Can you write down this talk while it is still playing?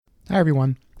Hi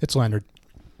everyone, it's Leonard.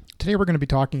 Today we're going to be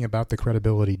talking about the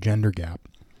credibility gender gap.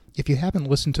 If you haven't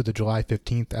listened to the July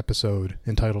 15th episode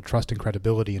entitled Trust and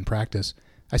Credibility in Practice,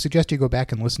 I suggest you go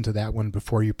back and listen to that one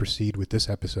before you proceed with this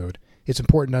episode. It's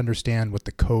important to understand what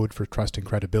the code for trust and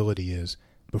credibility is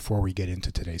before we get into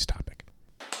today's topic.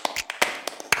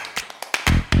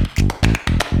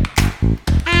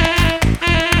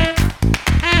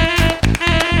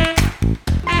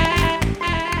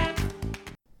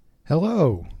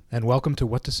 Hello, and welcome to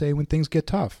What to Say When Things Get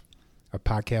Tough, a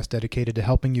podcast dedicated to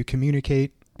helping you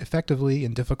communicate effectively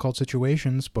in difficult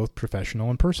situations, both professional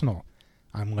and personal.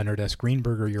 I'm Leonard S.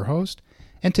 Greenberger, your host,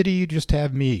 and today you just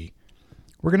have me.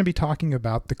 We're going to be talking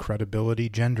about the credibility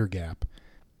gender gap,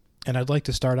 and I'd like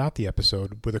to start out the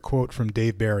episode with a quote from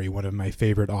Dave Barry, one of my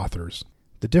favorite authors.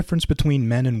 The difference between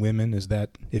men and women is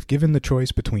that if given the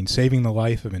choice between saving the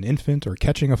life of an infant or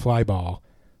catching a fly ball,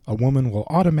 a woman will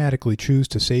automatically choose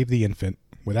to save the infant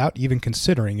without even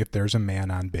considering if there's a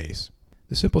man on base.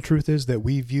 The simple truth is that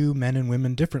we view men and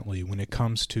women differently when it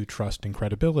comes to trust and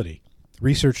credibility.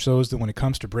 Research shows that when it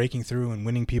comes to breaking through and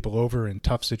winning people over in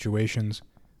tough situations,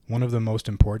 one of the most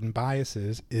important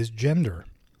biases is gender.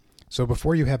 So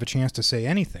before you have a chance to say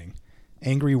anything,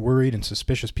 angry, worried, and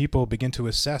suspicious people begin to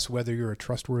assess whether you're a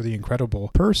trustworthy and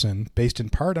credible person based in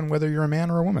part on whether you're a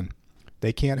man or a woman.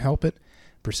 They can't help it.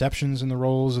 Perceptions and the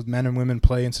roles of men and women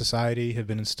play in society have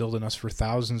been instilled in us for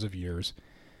thousands of years.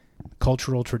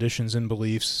 Cultural traditions and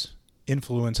beliefs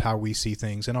influence how we see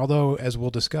things, and although, as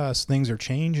we'll discuss, things are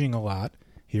changing a lot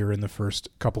here in the first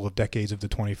couple of decades of the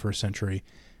 21st century,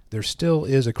 there still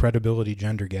is a credibility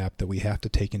gender gap that we have to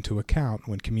take into account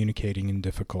when communicating in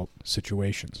difficult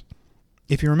situations.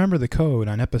 If you remember the code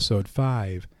on episode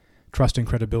 5, Trust and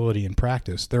Credibility in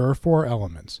Practice, there are 4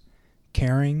 elements: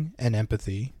 caring and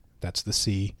empathy, that's the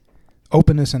C,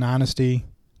 openness and honesty,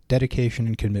 dedication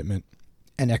and commitment,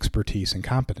 and expertise and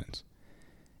competence.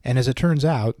 And as it turns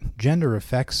out, gender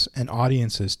affects an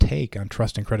audience's take on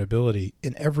trust and credibility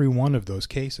in every one of those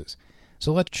cases.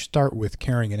 So let's start with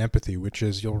caring and empathy, which,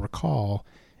 as you'll recall,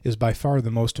 is by far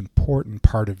the most important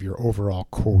part of your overall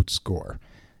code score.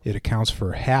 It accounts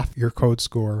for half your code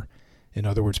score. In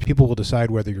other words, people will decide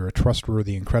whether you're a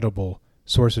trustworthy and credible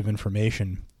source of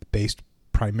information based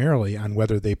primarily on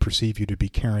whether they perceive you to be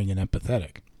caring and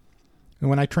empathetic. And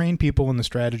when I train people in the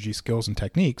strategy, skills, and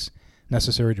techniques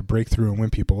necessary to break through and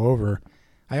win people over,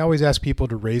 I always ask people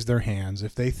to raise their hands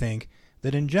if they think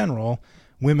that in general,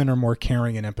 women are more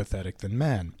caring and empathetic than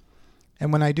men.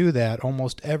 And when I do that,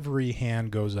 almost every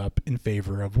hand goes up in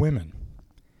favor of women.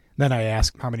 Then I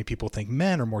ask how many people think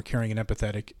men are more caring and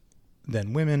empathetic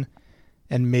than women,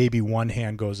 and maybe one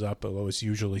hand goes up, although it's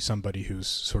usually somebody who's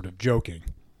sort of joking.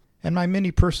 And my many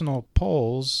personal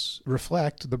polls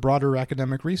reflect the broader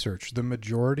academic research. The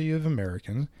majority of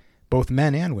Americans, both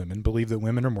men and women, believe that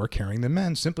women are more caring than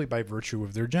men simply by virtue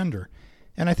of their gender.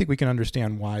 And I think we can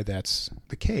understand why that's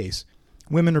the case.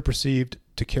 Women are perceived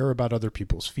to care about other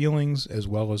people's feelings as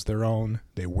well as their own.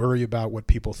 They worry about what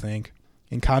people think.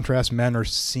 In contrast, men are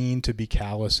seen to be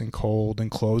callous and cold and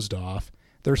closed off.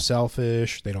 They're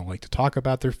selfish. They don't like to talk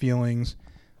about their feelings,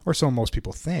 or so most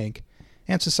people think.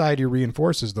 And society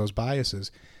reinforces those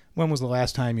biases. When was the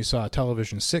last time you saw a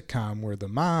television sitcom where the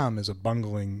mom is a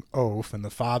bungling oaf and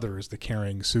the father is the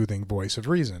caring, soothing voice of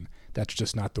reason? That's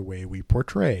just not the way we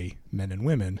portray men and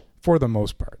women, for the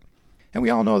most part. And we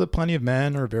all know that plenty of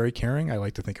men are very caring. I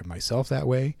like to think of myself that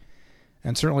way.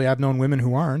 And certainly I've known women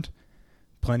who aren't.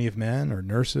 Plenty of men are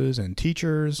nurses and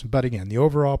teachers. But again, the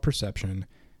overall perception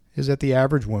is that the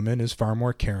average woman is far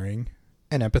more caring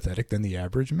and empathetic than the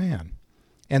average man.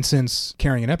 And since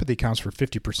caring and empathy counts for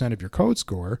 50% of your code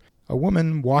score, a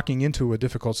woman walking into a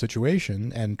difficult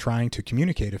situation and trying to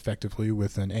communicate effectively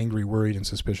with an angry, worried, and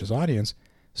suspicious audience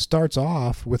starts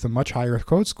off with a much higher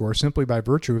code score simply by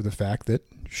virtue of the fact that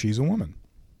she's a woman.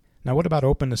 Now, what about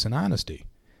openness and honesty?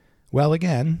 Well,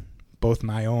 again, both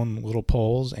my own little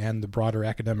polls and the broader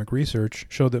academic research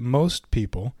show that most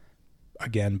people,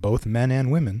 again, both men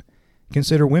and women,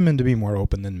 consider women to be more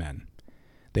open than men.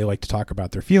 They like to talk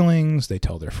about their feelings. They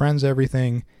tell their friends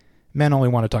everything. Men only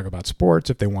want to talk about sports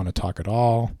if they want to talk at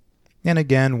all. And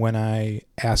again, when I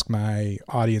ask my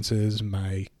audiences,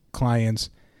 my clients,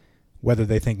 whether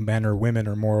they think men or women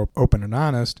are more open and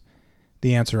honest,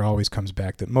 the answer always comes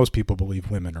back that most people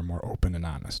believe women are more open and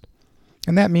honest.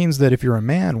 And that means that if you're a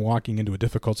man walking into a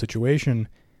difficult situation,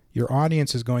 your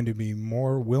audience is going to be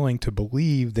more willing to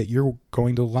believe that you're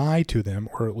going to lie to them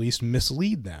or at least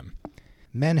mislead them.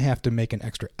 Men have to make an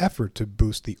extra effort to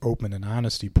boost the open and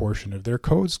honesty portion of their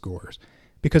code scores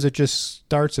because it just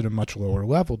starts at a much lower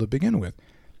level to begin with.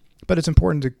 But it's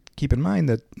important to keep in mind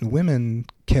that women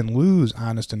can lose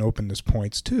honest and openness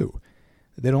points too.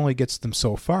 That only gets them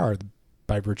so far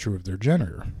by virtue of their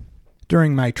gender.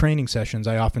 During my training sessions,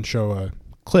 I often show a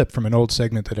clip from an old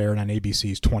segment that aired on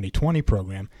ABC's 2020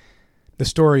 program. The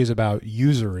story is about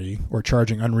usury, or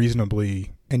charging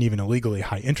unreasonably and even illegally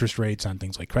high interest rates on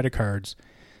things like credit cards.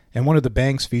 And one of the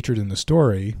banks featured in the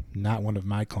story, not one of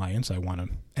my clients, I want to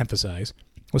emphasize,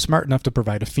 was smart enough to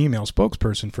provide a female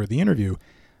spokesperson for the interview,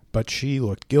 but she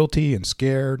looked guilty and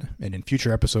scared, and in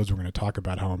future episodes we're going to talk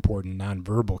about how important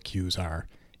nonverbal cues are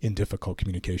in difficult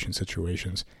communication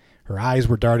situations. Her eyes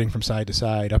were darting from side to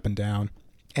side, up and down,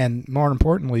 and more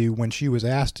importantly, when she was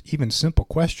asked even simple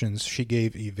questions, she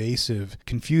gave evasive,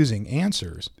 confusing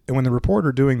answers. And when the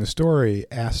reporter doing the story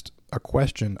asked a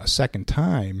question a second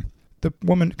time, the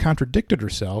woman contradicted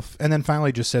herself and then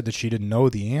finally just said that she didn't know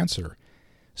the answer.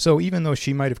 So even though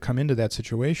she might have come into that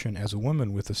situation as a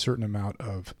woman with a certain amount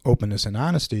of openness and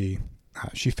honesty,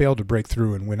 she failed to break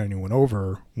through and win anyone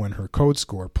over when her code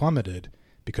score plummeted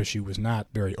because she was not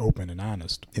very open and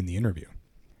honest in the interview.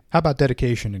 How about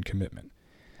dedication and commitment?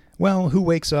 Well, who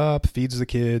wakes up, feeds the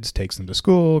kids, takes them to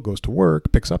school, goes to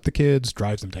work, picks up the kids,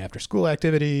 drives them to after-school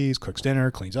activities, cooks dinner,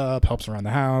 cleans up, helps around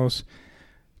the house,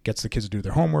 gets the kids to do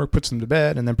their homework, puts them to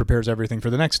bed, and then prepares everything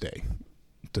for the next day?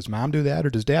 Does mom do that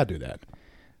or does dad do that?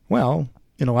 Well,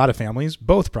 in a lot of families,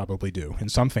 both probably do. In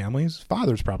some families,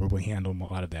 fathers probably handle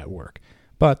a lot of that work.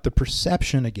 But the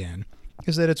perception, again,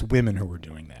 is that it's women who are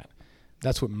doing that.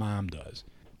 That's what mom does.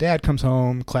 Dad comes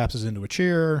home, collapses into a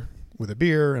chair with a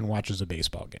beer, and watches a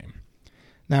baseball game.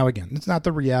 Now, again, it's not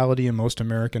the reality in most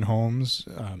American homes,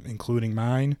 including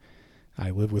mine. I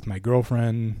live with my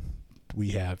girlfriend.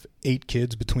 We have 8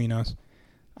 kids between us.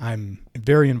 I'm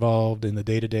very involved in the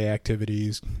day-to-day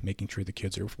activities, making sure the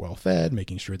kids are well fed,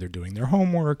 making sure they're doing their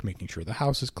homework, making sure the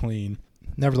house is clean.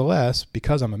 Nevertheless,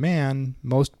 because I'm a man,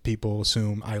 most people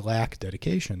assume I lack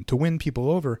dedication. To win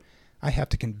people over, I have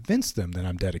to convince them that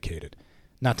I'm dedicated,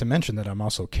 not to mention that I'm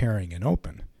also caring and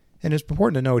open. And it's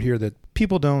important to note here that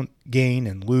people don't gain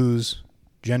and lose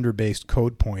gender-based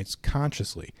code points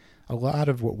consciously. A lot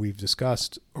of what we've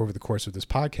discussed over the course of this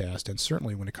podcast, and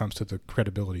certainly when it comes to the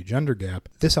credibility gender gap,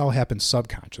 this all happens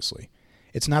subconsciously.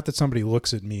 It's not that somebody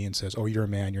looks at me and says, oh, you're a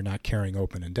man, you're not caring,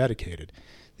 open, and dedicated.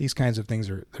 These kinds of things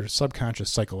they're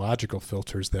subconscious psychological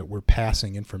filters that we're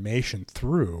passing information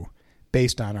through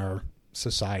based on our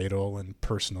societal and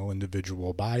personal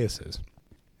individual biases.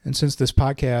 And since this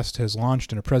podcast has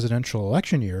launched in a presidential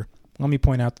election year, let me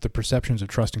point out that the perceptions of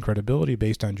trust and credibility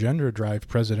based on gender drive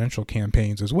presidential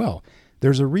campaigns as well.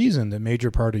 There's a reason that major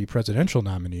party presidential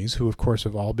nominees, who of course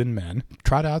have all been men,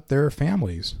 trot out their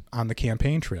families on the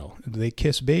campaign trail. They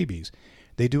kiss babies.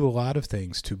 They do a lot of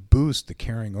things to boost the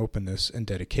caring, openness, and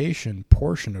dedication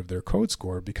portion of their code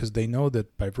score because they know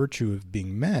that by virtue of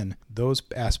being men, those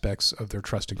aspects of their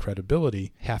trust and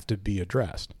credibility have to be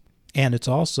addressed. And it's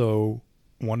also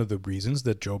one of the reasons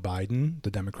that Joe Biden,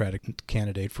 the Democratic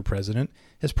candidate for president,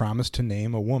 has promised to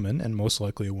name a woman, and most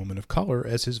likely a woman of color,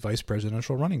 as his vice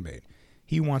presidential running mate.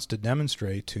 He wants to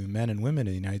demonstrate to men and women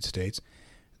in the United States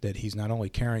that he's not only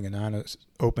caring and honest,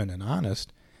 open and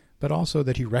honest, but also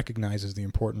that he recognizes the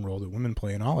important role that women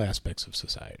play in all aspects of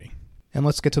society. And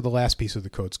let's get to the last piece of the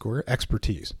code score,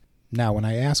 expertise. Now, when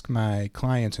I ask my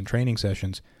clients in training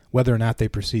sessions whether or not they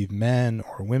perceive men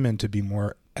or women to be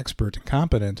more expert and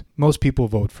competent, most people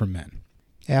vote for men.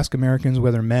 Ask Americans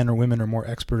whether men or women are more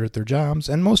expert at their jobs,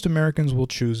 and most Americans will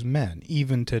choose men,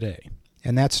 even today.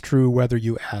 And that's true whether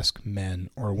you ask men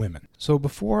or women. So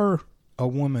before a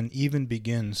woman even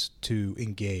begins to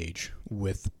engage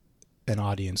with an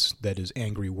audience that is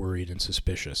angry, worried, and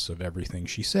suspicious of everything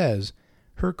she says,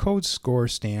 her code score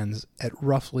stands at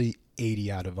roughly 80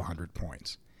 out of 100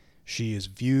 points. She is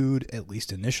viewed, at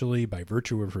least initially, by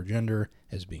virtue of her gender,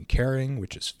 as being caring,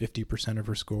 which is 50% of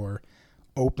her score,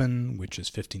 open, which is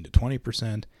 15 to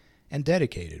 20%, and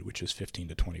dedicated, which is 15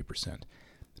 to 20%.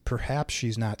 Perhaps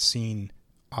she's not seen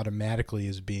automatically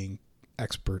as being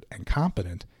expert and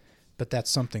competent, but that's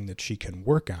something that she can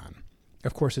work on.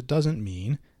 Of course, it doesn't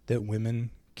mean that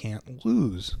women can't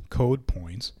lose code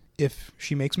points if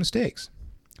she makes mistakes.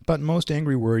 But most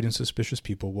angry, worried, and suspicious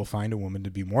people will find a woman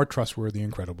to be more trustworthy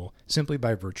and credible simply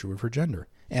by virtue of her gender.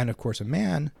 And of course, a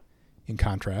man, in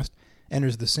contrast,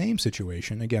 enters the same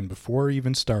situation, again, before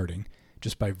even starting,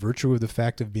 just by virtue of the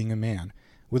fact of being a man,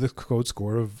 with a code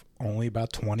score of only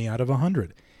about 20 out of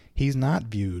 100. He's not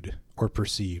viewed or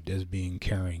perceived as being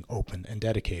caring, open, and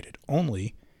dedicated,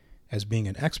 only as being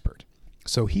an expert.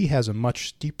 So he has a much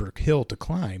steeper hill to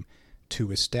climb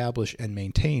to establish and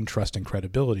maintain trust and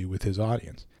credibility with his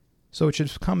audience. So it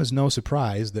should come as no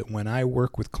surprise that when I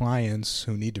work with clients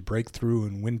who need to break through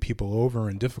and win people over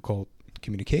in difficult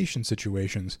communication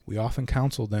situations, we often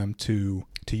counsel them to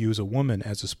use a woman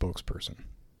as a spokesperson.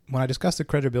 When I discuss the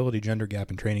credibility gender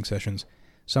gap in training sessions,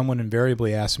 someone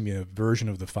invariably asks me a version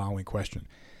of the following question.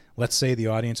 Let's say the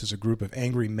audience is a group of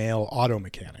angry male auto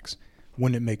mechanics.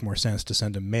 Wouldn't it make more sense to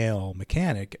send a male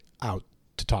mechanic out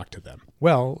to talk to them?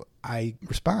 Well, I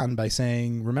respond by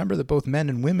saying, remember that both men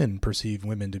and women perceive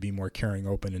women to be more caring,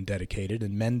 open, and dedicated,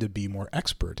 and men to be more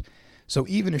expert. So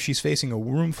even if she's facing a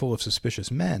room full of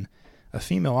suspicious men, a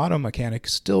female auto mechanic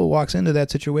still walks into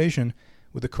that situation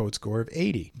with a code score of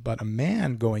 80. But a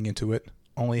man going into it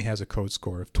only has a code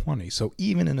score of 20. So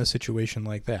even in a situation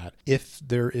like that, if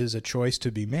there is a choice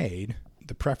to be made,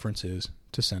 the preference is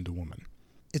to send a woman.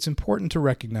 It's important to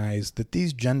recognize that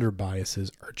these gender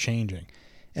biases are changing,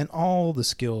 and all the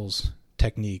skills,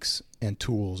 techniques, and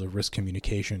tools of risk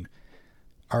communication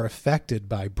are affected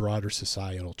by broader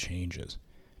societal changes.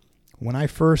 When I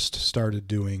first started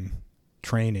doing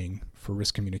training for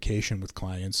risk communication with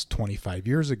clients 25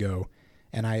 years ago,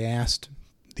 and I asked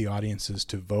the audiences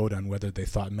to vote on whether they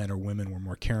thought men or women were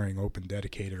more caring, open,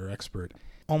 dedicated, or expert,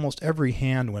 almost every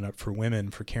hand went up for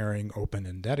women for caring, open,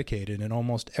 and dedicated, and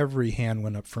almost every hand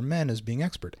went up for men as being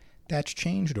expert. That's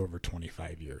changed over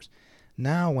 25 years.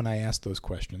 Now, when I ask those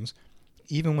questions,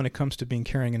 even when it comes to being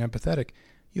caring and empathetic,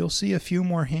 you'll see a few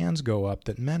more hands go up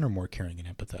that men are more caring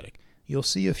and empathetic. You'll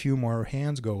see a few more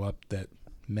hands go up that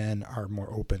men are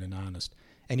more open and honest.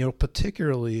 And you'll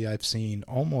particularly, I've seen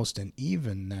almost an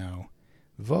even now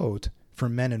vote for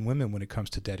men and women when it comes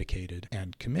to dedicated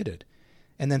and committed.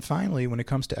 And then finally, when it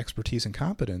comes to expertise and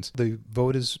competence, the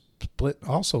vote is split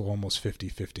also almost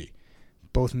 50-50.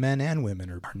 Both men and women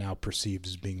are now perceived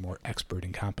as being more expert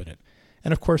and competent.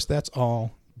 And of course, that's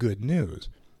all good news.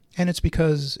 And it's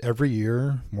because every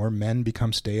year more men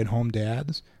become stay-at-home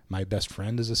dads. My best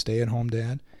friend is a stay-at-home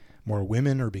dad. More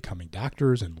women are becoming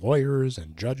doctors and lawyers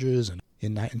and judges. And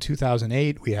in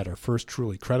 2008, we had our first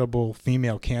truly credible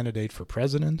female candidate for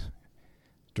president.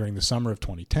 During the summer of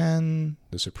 2010,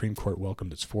 the Supreme Court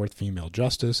welcomed its fourth female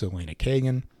justice, Elena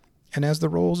Kagan. And as the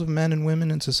roles of men and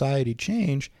women in society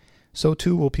change, so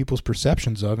too will people's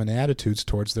perceptions of and attitudes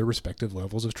towards their respective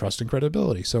levels of trust and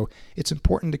credibility. So it's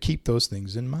important to keep those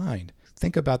things in mind.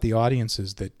 Think about the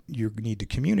audiences that you need to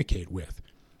communicate with.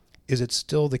 Is it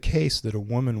still the case that a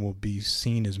woman will be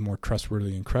seen as more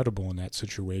trustworthy and credible in that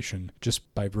situation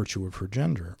just by virtue of her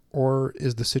gender? Or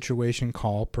is the situation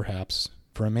call perhaps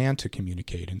for a man to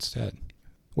communicate instead?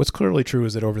 What's clearly true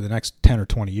is that over the next 10 or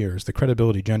 20 years, the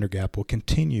credibility gender gap will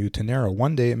continue to narrow.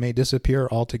 One day it may disappear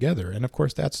altogether, and of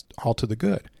course that's all to the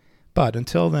good. But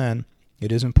until then,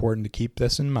 it is important to keep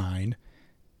this in mind.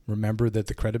 Remember that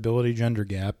the credibility gender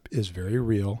gap is very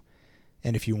real,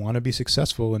 and if you want to be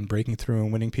successful in breaking through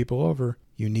and winning people over,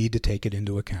 you need to take it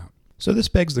into account. So this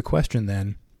begs the question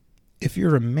then, if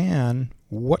you're a man,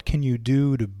 what can you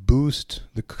do to boost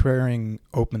the caring,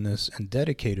 openness, and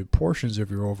dedicated portions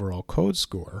of your overall code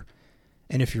score?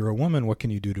 And if you're a woman, what can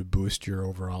you do to boost your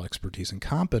overall expertise and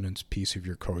competence piece of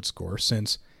your code score,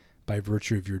 since by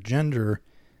virtue of your gender,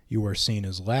 you are seen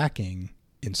as lacking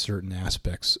in certain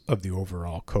aspects of the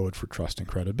overall code for trust and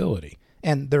credibility?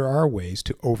 And there are ways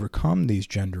to overcome these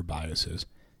gender biases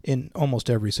in almost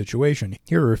every situation.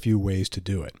 Here are a few ways to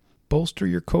do it. Bolster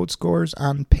your code scores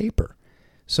on paper.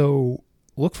 So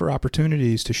look for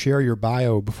opportunities to share your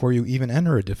bio before you even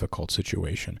enter a difficult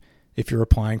situation. If you're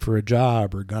applying for a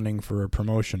job or gunning for a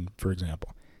promotion, for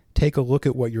example, take a look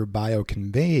at what your bio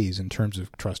conveys in terms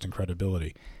of trust and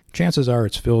credibility. Chances are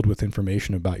it's filled with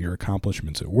information about your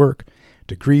accomplishments at work,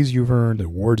 degrees you've earned,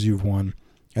 awards you've won.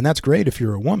 And that's great if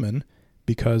you're a woman,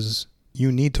 because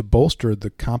you need to bolster the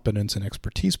competence and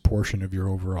expertise portion of your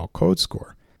overall code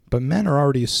score. But men are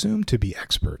already assumed to be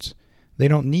experts. They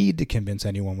don't need to convince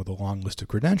anyone with a long list of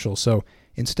credentials. So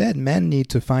instead, men need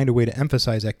to find a way to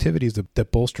emphasize activities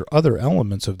that bolster other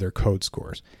elements of their code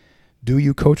scores. Do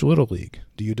you coach Little League?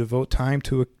 Do you devote time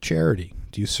to a charity?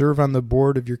 Do you serve on the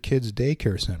board of your kid's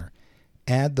daycare center?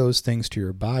 Add those things to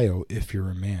your bio if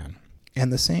you're a man.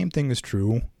 And the same thing is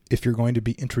true if you're going to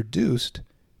be introduced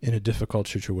in a difficult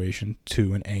situation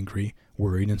to an angry,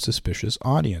 worried, and suspicious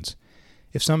audience.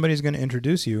 If somebody's going to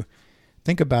introduce you,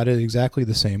 think about it exactly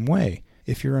the same way.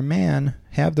 If you're a man,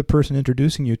 have the person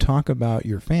introducing you talk about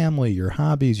your family, your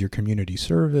hobbies, your community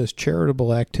service,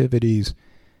 charitable activities,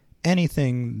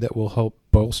 anything that will help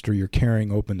bolster your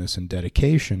caring, openness, and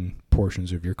dedication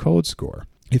portions of your code score.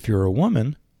 If you're a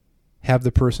woman, have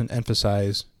the person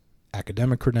emphasize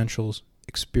academic credentials,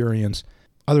 experience,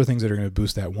 other things that are going to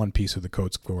boost that one piece of the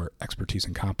code score, expertise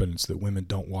and competence that women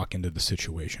don't walk into the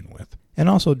situation with. And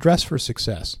also dress for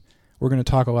success. We're going to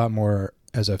talk a lot more,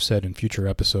 as I've said in future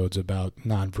episodes, about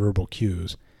nonverbal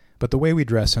cues. but the way we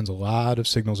dress sends a lot of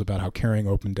signals about how caring,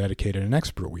 open, dedicated, and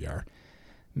expert we are.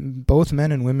 Both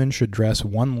men and women should dress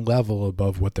one level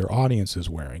above what their audience is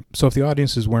wearing. So if the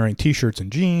audience is wearing t-shirts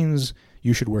and jeans,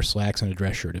 you should wear slacks and a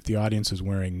dress shirt. If the audience is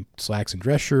wearing slacks and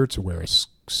dress shirts or wear a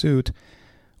suit,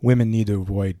 women need to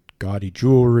avoid gaudy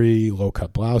jewelry,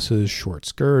 low-cut blouses, short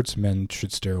skirts. Men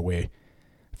should steer away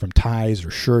from ties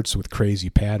or shirts with crazy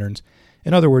patterns.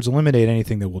 In other words, eliminate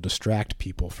anything that will distract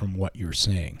people from what you're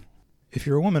saying. If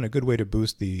you're a woman, a good way to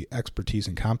boost the expertise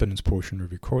and competence portion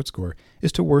of your quote score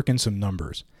is to work in some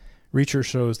numbers. Research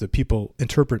shows that people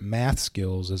interpret math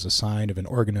skills as a sign of an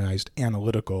organized,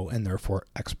 analytical, and therefore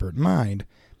expert mind,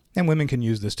 and women can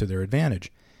use this to their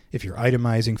advantage. If you're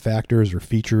itemizing factors or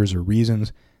features or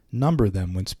reasons, number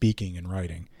them when speaking and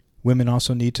writing. Women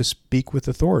also need to speak with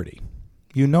authority.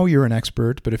 You know you're an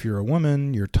expert, but if you're a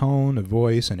woman, your tone of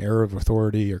voice and air of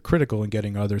authority are critical in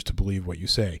getting others to believe what you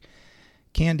say.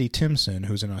 Candy Timpson,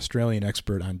 who's an Australian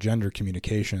expert on gender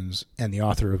communications and the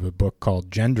author of a book called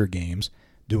Gender Games,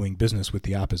 Doing Business with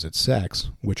the Opposite Sex,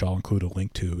 which I'll include a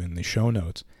link to in the show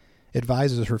notes,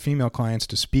 advises her female clients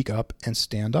to speak up and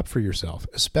stand up for yourself,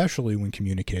 especially when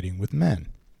communicating with men.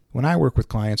 When I work with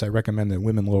clients, I recommend that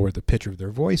women lower the pitch of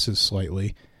their voices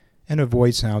slightly and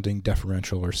avoid sounding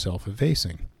deferential or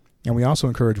self-effacing. And we also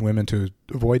encourage women to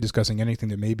avoid discussing anything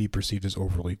that may be perceived as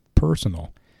overly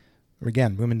personal.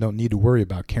 Again, women don't need to worry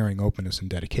about caring, openness, and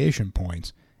dedication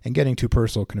points, and getting too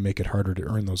personal can make it harder to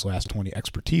earn those last 20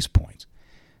 expertise points.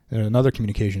 And another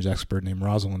communications expert named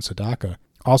Rosalind Sadaka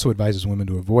also advises women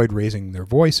to avoid raising their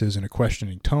voices in a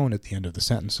questioning tone at the end of the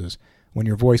sentences. When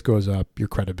your voice goes up, your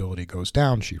credibility goes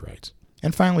down, she writes.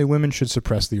 And finally, women should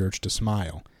suppress the urge to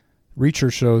smile.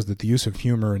 Research shows that the use of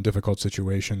humor in difficult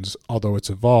situations, although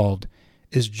it's evolved,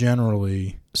 is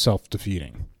generally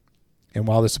self-defeating. And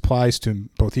while this applies to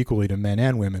both equally to men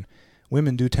and women,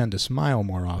 women do tend to smile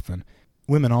more often.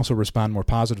 Women also respond more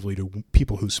positively to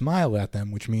people who smile at them,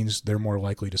 which means they're more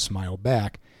likely to smile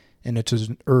back, and it's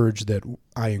an urge that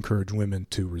I encourage women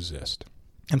to resist.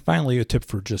 And finally, a tip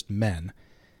for just men.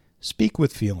 Speak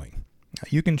with feeling.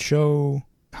 You can show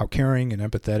how caring and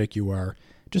empathetic you are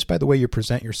just by the way you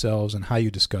present yourselves and how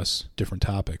you discuss different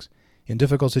topics. In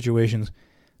difficult situations,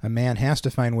 a man has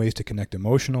to find ways to connect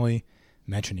emotionally,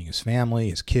 mentioning his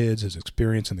family, his kids, his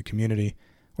experience in the community,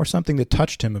 or something that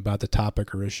touched him about the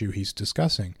topic or issue he's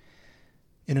discussing.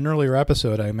 In an earlier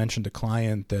episode, I mentioned a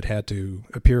client that had to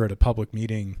appear at a public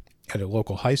meeting at a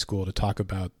local high school to talk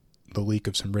about the leak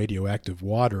of some radioactive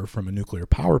water from a nuclear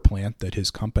power plant that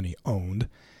his company owned.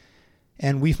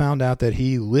 And we found out that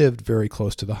he lived very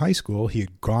close to the high school. He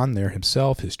had gone there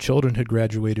himself. His children had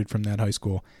graduated from that high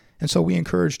school. And so we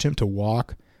encouraged him to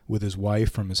walk with his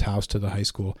wife from his house to the high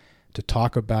school to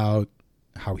talk about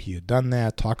how he had done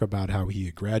that, talk about how he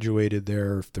had graduated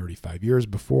there 35 years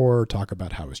before, talk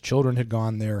about how his children had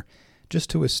gone there, just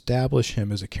to establish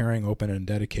him as a caring, open, and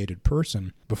dedicated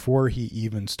person before he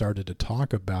even started to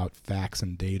talk about facts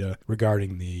and data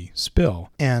regarding the spill.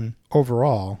 And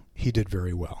overall, he did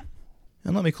very well.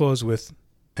 And let me close with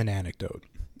an anecdote.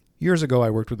 Years ago, I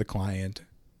worked with a client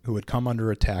who had come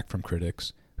under attack from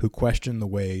critics who questioned the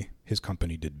way his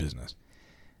company did business.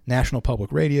 National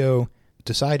Public Radio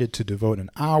decided to devote an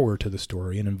hour to the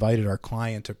story and invited our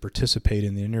client to participate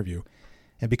in the interview.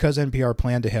 And because NPR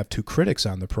planned to have 2 critics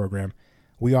on the program,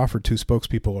 we offered 2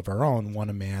 spokespeople of our own, one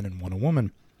a man and one a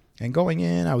woman. And going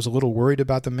in, I was a little worried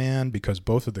about the man because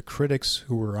both of the critics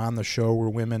who were on the show were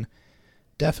women.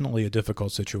 Definitely a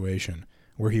difficult situation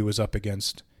where he was up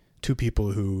against 2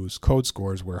 people whose code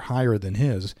scores were higher than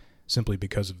his simply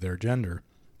because of their gender.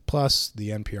 Plus,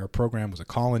 the NPR program was a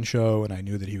call-in show, and I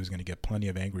knew that he was going to get plenty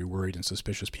of angry, worried, and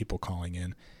suspicious people calling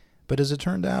in. But as it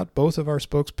turned out, both of our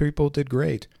spokespeople did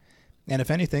great. And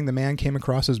if anything, the man came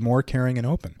across as more caring and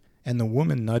open, and the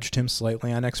woman nudged him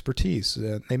slightly on expertise.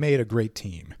 They made a great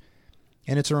team.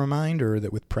 And it's a reminder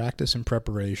that with practice and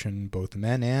preparation, both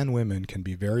men and women can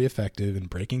be very effective in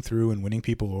breaking through and winning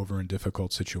people over in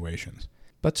difficult situations.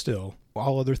 But still,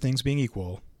 all other things being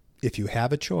equal, if you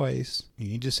have a choice, you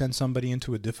need to send somebody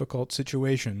into a difficult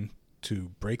situation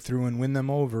to break through and win them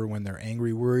over when they're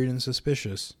angry, worried, and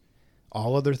suspicious.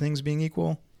 All other things being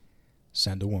equal,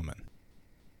 send a woman.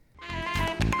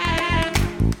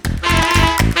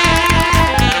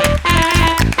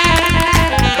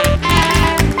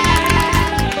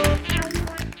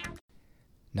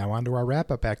 Now on to our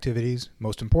wrap-up activities.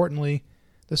 Most importantly,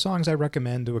 the songs I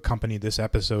recommend to accompany this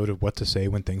episode of What to Say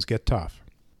When Things Get Tough.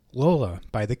 Lola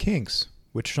by The Kinks,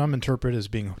 which some interpret as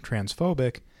being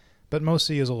transphobic, but most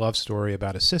see as a love story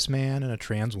about a cis man and a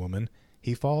trans woman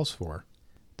he falls for.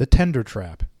 The Tender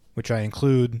Trap, which I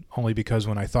include only because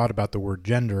when I thought about the word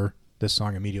gender, this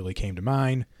song immediately came to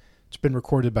mind. It's been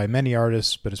recorded by many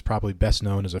artists, but is probably best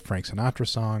known as a Frank Sinatra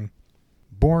song.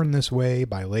 Born This Way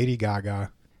by Lady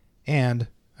Gaga, and,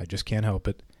 I just can't help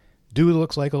it, Dude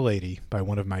Looks Like a Lady by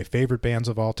one of my favorite bands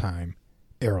of all time,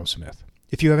 Aerosmith.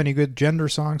 If you have any good gender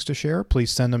songs to share,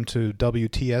 please send them to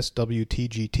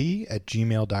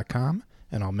wtswtgt@gmail.com,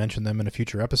 and I'll mention them in a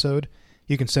future episode.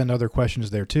 You can send other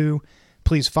questions there too.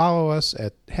 Please follow us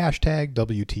at hashtag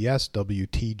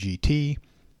WTSWTGT,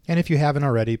 and if you haven't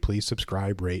already, please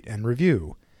subscribe, rate, and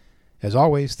review. As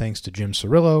always, thanks to Jim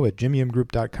Cirillo at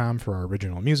jimiumgroup.com for our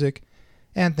original music,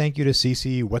 and thank you to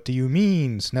Cece What Do You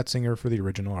Mean Snetzinger for the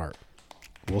original art.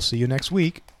 We'll see you next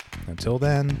week. Until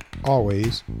then,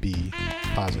 always be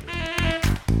positive.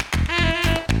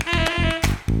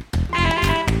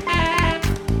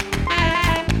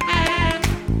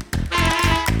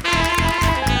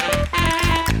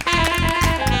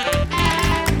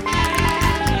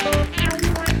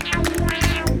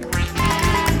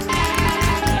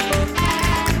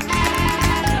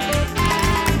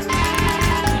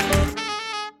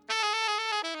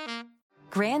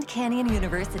 Grand Canyon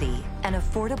University, an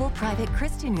affordable private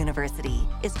Christian university,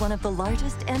 is one of the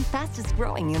largest and fastest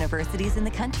growing universities in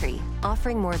the country,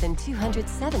 offering more than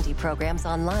 270 programs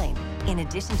online. In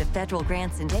addition to federal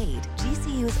grants and aid,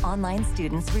 GCU's online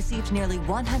students received nearly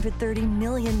 $130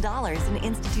 million in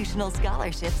institutional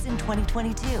scholarships in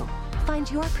 2022.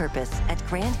 Find your purpose at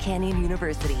Grand Canyon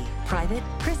University. Private,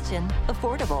 Christian,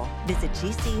 affordable. Visit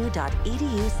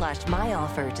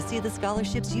gcu.edu/myoffer to see the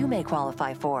scholarships you may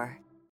qualify for.